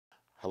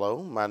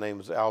Hello, my name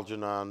is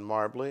Algenon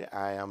Marbley.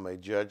 I am a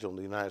judge on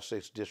the United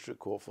States District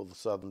Court for the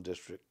Southern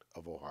District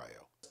of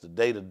Ohio. The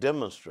data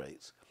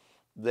demonstrates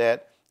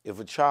that if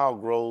a child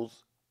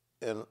grows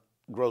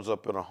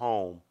up in a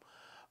home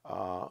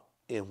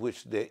in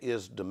which there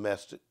is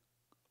domestic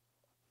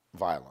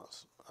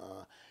violence,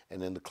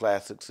 and in the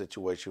classic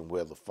situation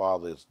where the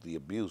father is the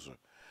abuser,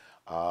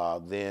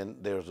 then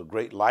there's a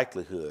great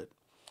likelihood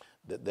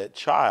that that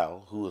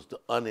child who is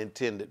the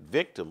unintended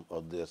victim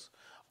of this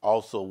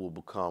also will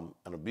become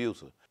an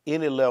abuser.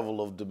 Any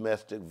level of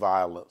domestic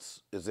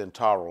violence is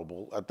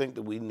intolerable. I think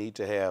that we need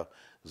to have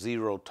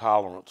zero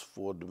tolerance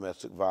for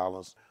domestic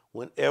violence.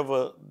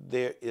 Whenever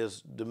there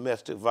is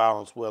domestic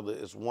violence, whether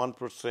it's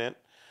 1%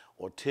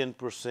 or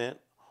 10%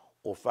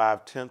 or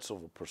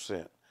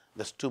 0.5%,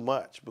 that's too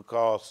much,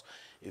 because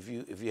if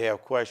you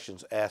have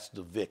questions, ask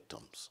the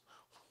victims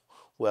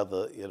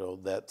whether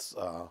that's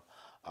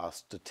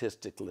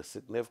statistically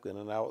significant,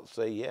 and I would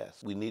say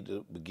yes. We need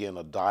to begin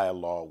a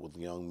dialogue with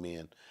young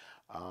men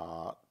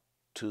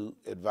to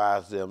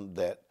advise them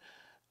that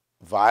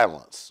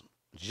violence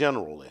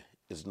generally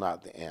is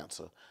not the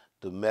answer.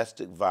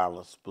 Domestic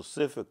violence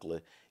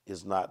specifically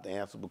is not the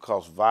answer,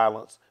 because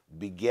violence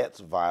begets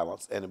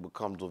violence and it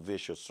becomes a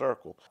vicious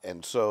circle.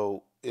 And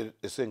so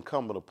it's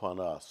incumbent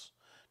upon us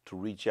to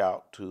reach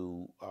out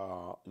to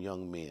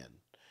young men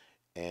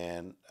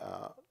and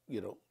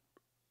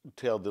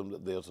tell them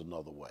that there's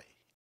another way.